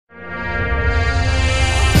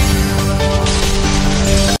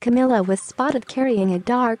Camilla was spotted carrying a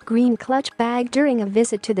dark green clutch bag during a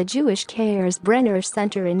visit to the Jewish Care's Brenner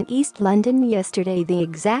Centre in East London yesterday, the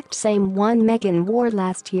exact same one Meghan wore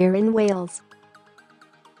last year in Wales.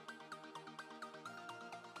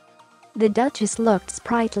 The Duchess looked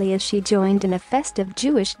sprightly as she joined in a festive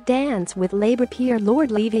Jewish dance with Labour peer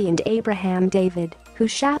Lord Levy and Abraham David, who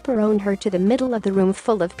chaperoned her to the middle of the room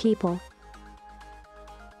full of people.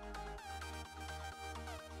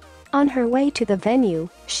 On her way to the venue,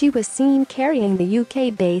 she was seen carrying the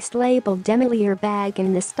UK-based label DeMellier bag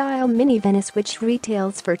in the style Mini Venice, which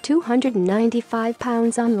retails for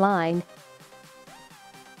 £295 online.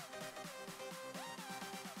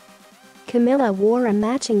 Camilla wore a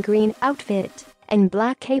matching green outfit and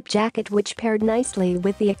black cape jacket which paired nicely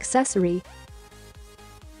with the accessory.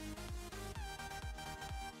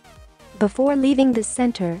 Before leaving the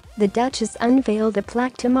centre, the Duchess unveiled a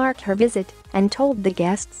plaque to mark her visit and told the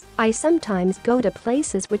guests, "I sometimes go to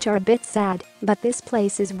places which are a bit sad, but this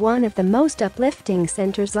place is one of the most uplifting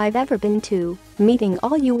centres I've ever been to. Meeting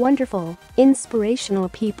all you wonderful, inspirational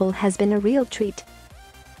people has been a real treat."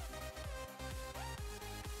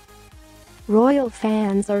 Royal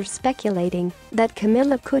fans are speculating that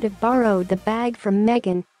Camilla could have borrowed the bag from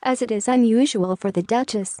Meghan, as it is unusual for the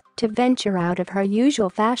Duchess to venture out of her usual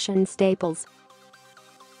fashion staples.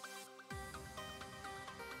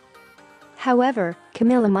 However,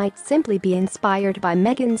 Camilla might simply be inspired by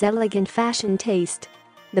Meghan's elegant fashion taste.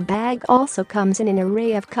 The bag also comes in an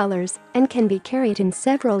array of colors and can be carried in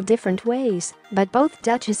several different ways, but both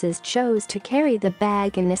Duchesses chose to carry the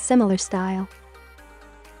bag in a similar style.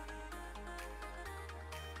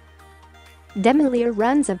 DeMellier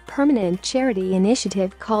runs a permanent charity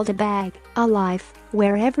initiative called A Bag, A Life,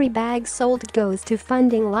 where every bag sold goes to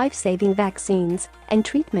funding life-saving vaccines and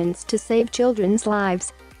treatments to save children's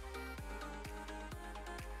lives.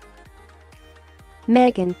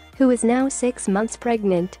 Meghan, who is now 6 months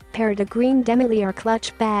pregnant, paired a green DeMellier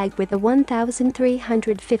clutch bag with a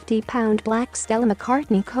 £1,350 black Stella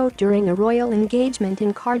McCartney coat during a royal engagement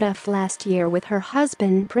in Cardiff last year with her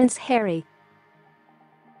husband Prince Harry.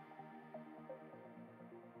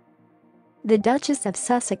 The Duchess of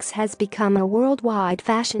Sussex has become a worldwide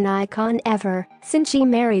fashion icon ever since she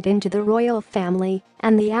married into the royal family,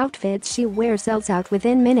 and the outfits she wears sells out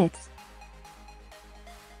within minutes.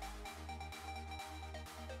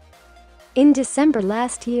 In December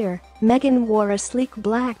last year, Meghan wore a sleek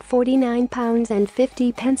black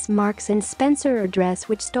 £49.50 Marks & Spencer dress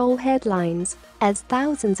which stole headlines as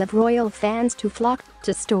thousands of royal fans flocked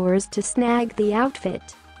to stores to snag the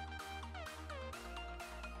outfit.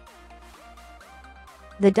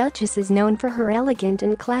 The Duchess is known for her elegant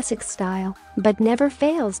and classic style, but never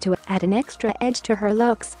fails to add an extra edge to her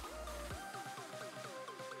looks.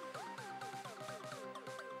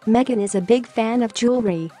 Meghan is a big fan of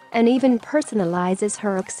jewellery and even personalizes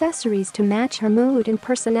her accessories to match her mood and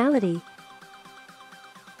personality.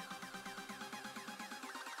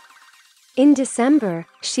 In December,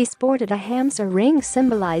 she sported a hamster ring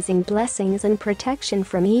symbolizing blessings and protection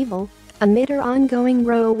from evil, amid her ongoing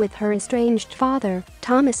row with her estranged father,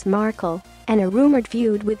 Thomas Markle, and a rumored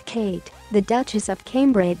feud with Kate, the Duchess of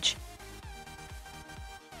Cambridge.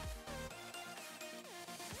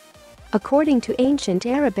 According to ancient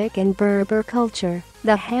Arabic and Berber culture,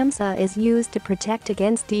 the hamsa is used to protect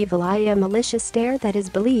against evil eye, a malicious stare that is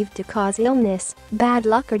believed to cause illness, bad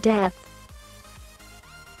luck or death.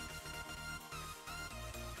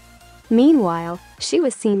 Meanwhile, she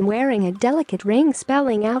was seen wearing a delicate ring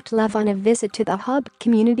spelling out love on a visit to the Hubb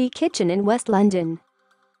Community Kitchen in West London.